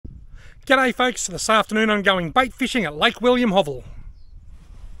G'day folks, this afternoon I'm going bait fishing at Lake William Hovell.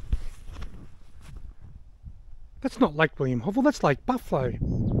 That's not Lake William Hovell, that's Lake Buffalo.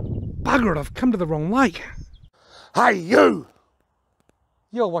 Bugger it, I've come to the wrong lake. Hey you!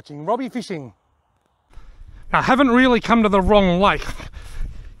 You're watching Robbie Fishing. Now, I haven't really come to the wrong lake.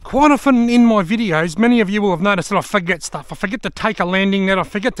 Quite often in my videos, many of you will have noticed that I forget stuff. I forget to take a landing net, I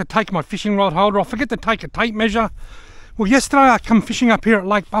forget to take my fishing rod holder, I forget to take a tape measure. Well, yesterday I come fishing up here at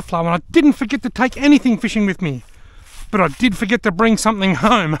Lake Buffalo and I didn't forget to take anything fishing with me. But I did forget to bring something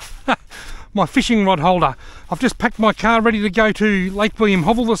home. My fishing rod holder. I've just packed my car ready to go to Lake William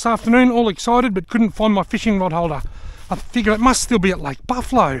Hovell this afternoon, all excited, but couldn't find my fishing rod holder. I figured it must still be at Lake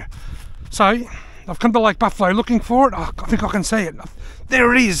Buffalo. So, I've come to Lake Buffalo looking for it. Oh, I think I can see it.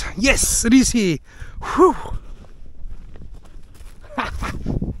 There it is. Yes, it is here. Whew.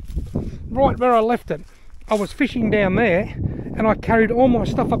 Right where I left it. I was fishing down there and I carried all my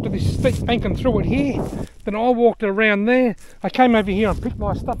stuff up to this steep bank and threw it here. Then I walked around there. I came over here and picked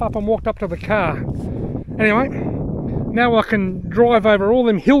my stuff up and walked up to the car. Anyway, now I can drive over all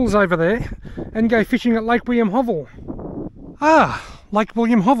them hills over there and go fishing at Lake William Hovell. Ah, Lake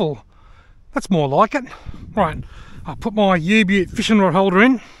William Hovell. That's more like it. Right, I'll put my U-Butte fishing rod holder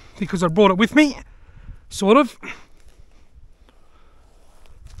in because I brought it with me, sort of.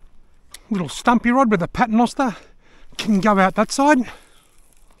 Little stumpy rod with a paternoster can go out that side.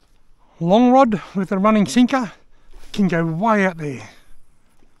 Long rod with a running sinker can go way out there.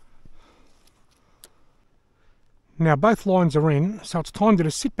 Now both lines are in, so it's time to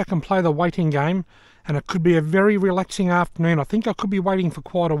just sit back and play the waiting game, and it could be a very relaxing afternoon. I think I could be waiting for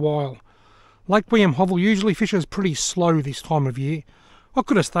quite a while. Lake William Hovell usually fishes pretty slow this time of year. I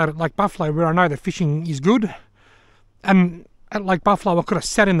could have stayed at Lake Buffalo where I know the fishing is good, and at Lake Buffalo I could have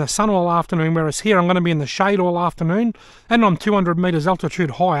sat in the sun all afternoon, whereas here I'm going to be in the shade all afternoon, and I'm 200 metres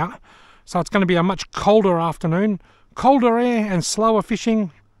altitude higher, so it's going to be a much colder afternoon, colder air and slower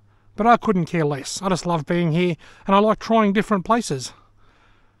fishing, but I couldn't care less. I just love being here and I like trying different places.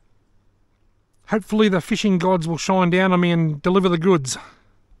 Hopefully the fishing gods will shine down on me and deliver the goods.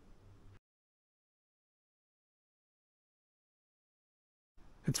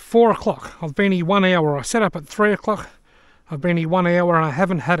 It's 4 o'clock. I've been here 1 hour. I set up at 3 o'clock. I've been here 1 hour and I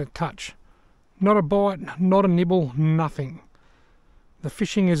haven't had a touch. Not a bite, not a nibble, nothing. The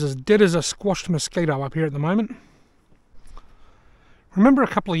fishing is as dead as a squashed mosquito up here at the moment. Remember a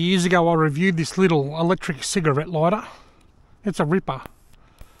couple of years ago I reviewed this little electric cigarette lighter? It's a ripper.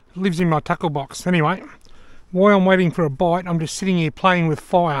 It lives in my tackle box. Anyway, while I'm waiting for a bite, I'm just sitting here playing with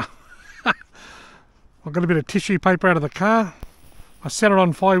fire. I've got a bit of tissue paper out of the car. I set it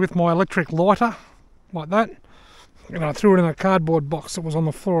on fire with my electric lighter, like that. And I threw it in a cardboard box that was on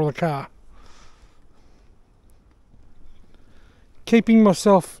the floor of the car. Keeping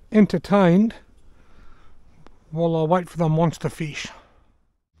myself entertained while I wait for the monster fish.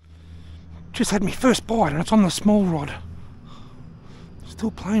 Just had my first bite and it's on the small rod.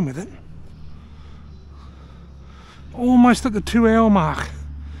 Still playing with it. Almost at the 2 hour mark.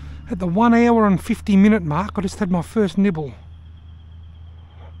 At the 1 hour and 50 minute mark I just had my first nibble.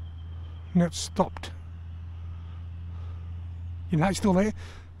 Now it's stopped. You know, he's still there.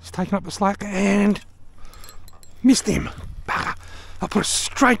 He's taken up the slack and missed him. Bugger. I put it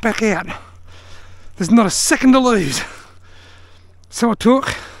straight back out. There's not a second to lose. So it took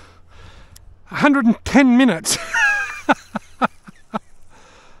 110 minutes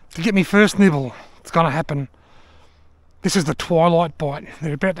to get me first nibble. It's gonna happen. This is the twilight bite.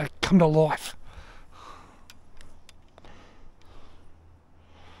 They're about to come to life.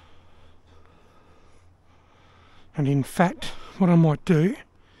 And in fact, what I might do,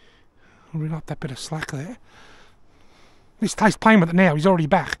 I'll reel up that bit of slack there. This tastes playing with it now. He's already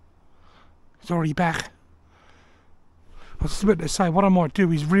back. He's already back. I was just about to say, what I might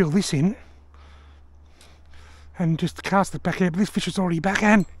do is reel this in and just cast it back out. But this fish is already back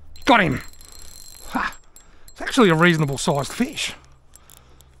and got him. Ha! It's actually a reasonable sized fish.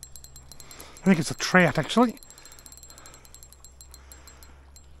 I think it's a trout actually.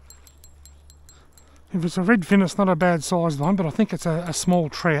 If it's a redfin, it's not a bad sized one, but I think it's a small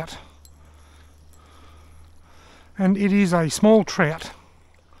trout. And it is a small trout.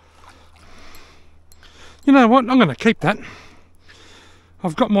 You know what? I'm going to keep that.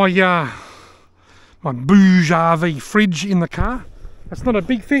 I've got my my Bouge RV fridge in the car. It's not a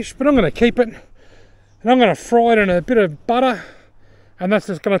big fish, but I'm going to keep it. And I'm going to fry it in a bit of butter, and that's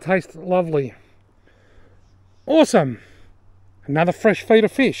just going to taste lovely. Awesome! Another fresh feed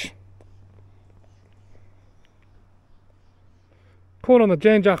of fish. Caught on the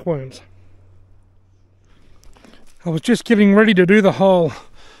Janjuck worms. I was just getting ready to do the whole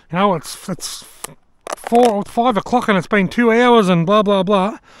You know, it's 5 o'clock and it's been 2 hours and blah blah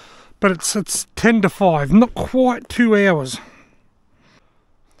blah, but it's 10 to 5, not quite 2 hours.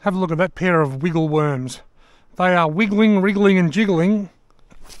 Have a look at that pair of wiggle worms. They are wiggling, wriggling and jiggling,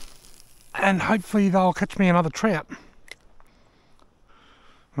 and hopefully they'll catch me another trout.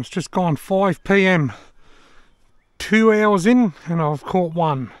 It's just gone 5 PM, 2 hours in, and I've caught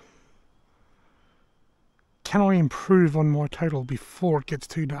one. Can I improve on my total before it gets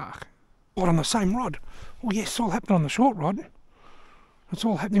too dark? What, on the same rod? Oh yes, it's all happening on the short rod. It's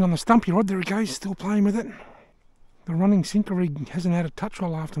all happening on the stumpy rod. There he goes, still playing with it. The running sinker rig hasn't had a touch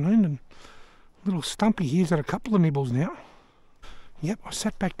all afternoon, and little stumpy here's had a couple of nibbles now. Yep, I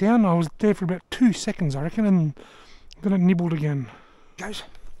sat back down. I was there for about 2 seconds, I reckon, and then it nibbled again. There he goes.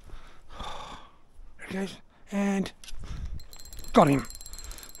 There he goes. And got him.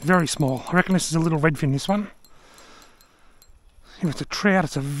 Very small. I reckon this is a little redfin, this one. If it's a trout,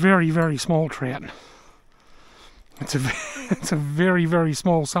 it's a very, very small trout. It's a very, very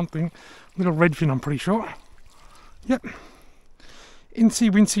small something. Little redfin, I'm pretty sure. Yep.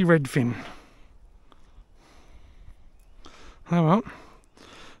 Incy wincy redfin. Oh well.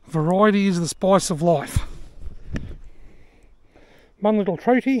 Variety is the spice of life. One little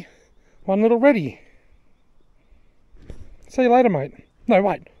troty, one little reddy. See you later, mate. No,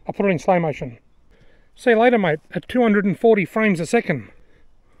 wait. I'll put it in slow motion. See you later, mate, at 240 frames a second.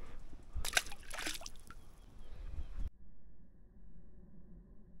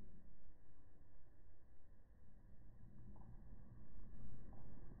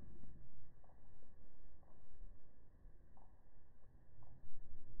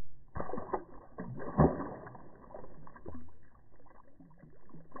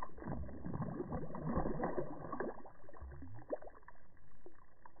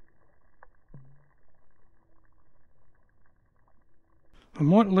 I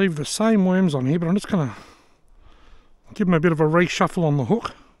might leave the same worms on here, but I'm just going to give them a bit of a reshuffle on the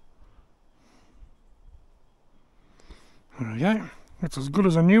hook. There we go. That's as good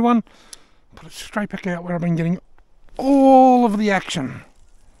as a new one. Put it straight back out where I've been getting all of the action.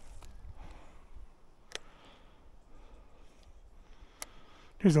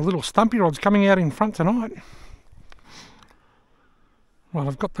 There's the little stumpy rods coming out in front tonight. Right,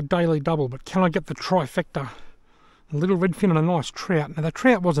 I've got the daily double, but can I get the trifecta? A little redfin and a nice trout. Now the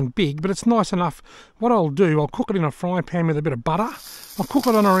trout wasn't big, but it's nice enough. What I'll do, I'll cook it in a frying pan with a bit of butter. I'll cook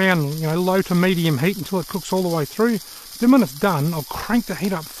it on around, you know, low to medium heat until it cooks all the way through. Then when it's done, I'll crank the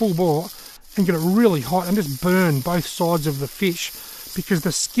heat up full bore and get it really hot and just burn both sides of the fish, because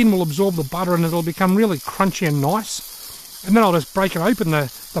the skin will absorb the butter and it'll become really crunchy and nice. And then I'll just break it open.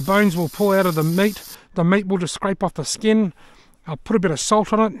 The bones will pull out of the meat. The meat will just scrape off the skin. I'll put a bit of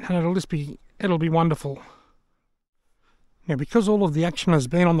salt on it and it'll be wonderful. Now, because all of the action has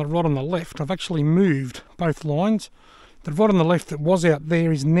been on the rod on the left, I've actually moved both lines. The rod on the left that was out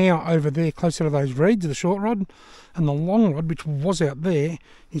there is now over there closer to those reeds, the short rod, and the long rod, which was out there,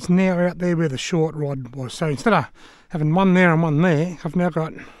 is now out there where the short rod was. So instead of having one there and one there, I've now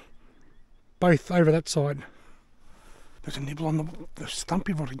got both over that side. There's a nibble on the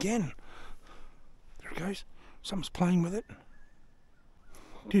stumpy rod again. There it goes. Something's playing with it.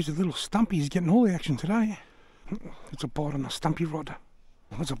 There's a little stumpy. He's getting all the action today. It's a bite on the stumpy rod.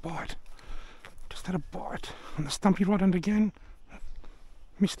 There's a bite. Just had a bite on the stumpy rod, and again,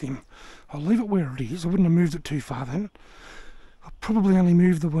 missed him. I'll leave it where it is. I wouldn't have moved it too far then. I probably only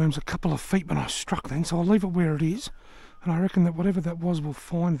moved the worms a couple of feet when I struck then, so I'll leave it where it is. And I reckon that whatever that was will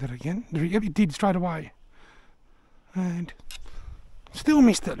find that again. Yep, it did straight away. And still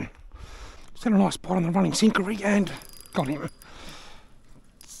missed it. Just had a nice bite on the running sinker rig and got him.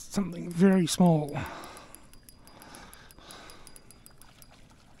 Something very small.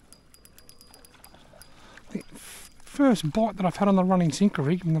 The first bite that I've had on the running sinker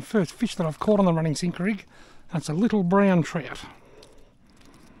rig, and the first fish that I've caught on the running sinker rig, that's a little brown trout.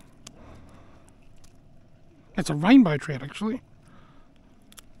 It's a rainbow trout, actually.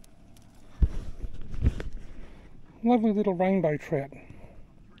 Lovely little rainbow trout.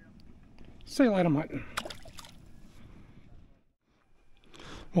 See you later, mate.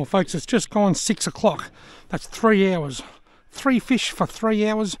 Well, folks, it's just gone 6 o'clock. That's 3 hours. 3 fish for 3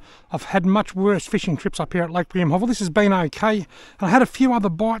 hours. I've had much worse fishing trips up here at Lake William Hovell. This has been okay. And I had a few other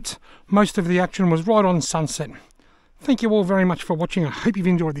bites. Most of the action was right on sunset. Thank you all very much for watching. I hope you've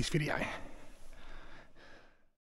enjoyed this video.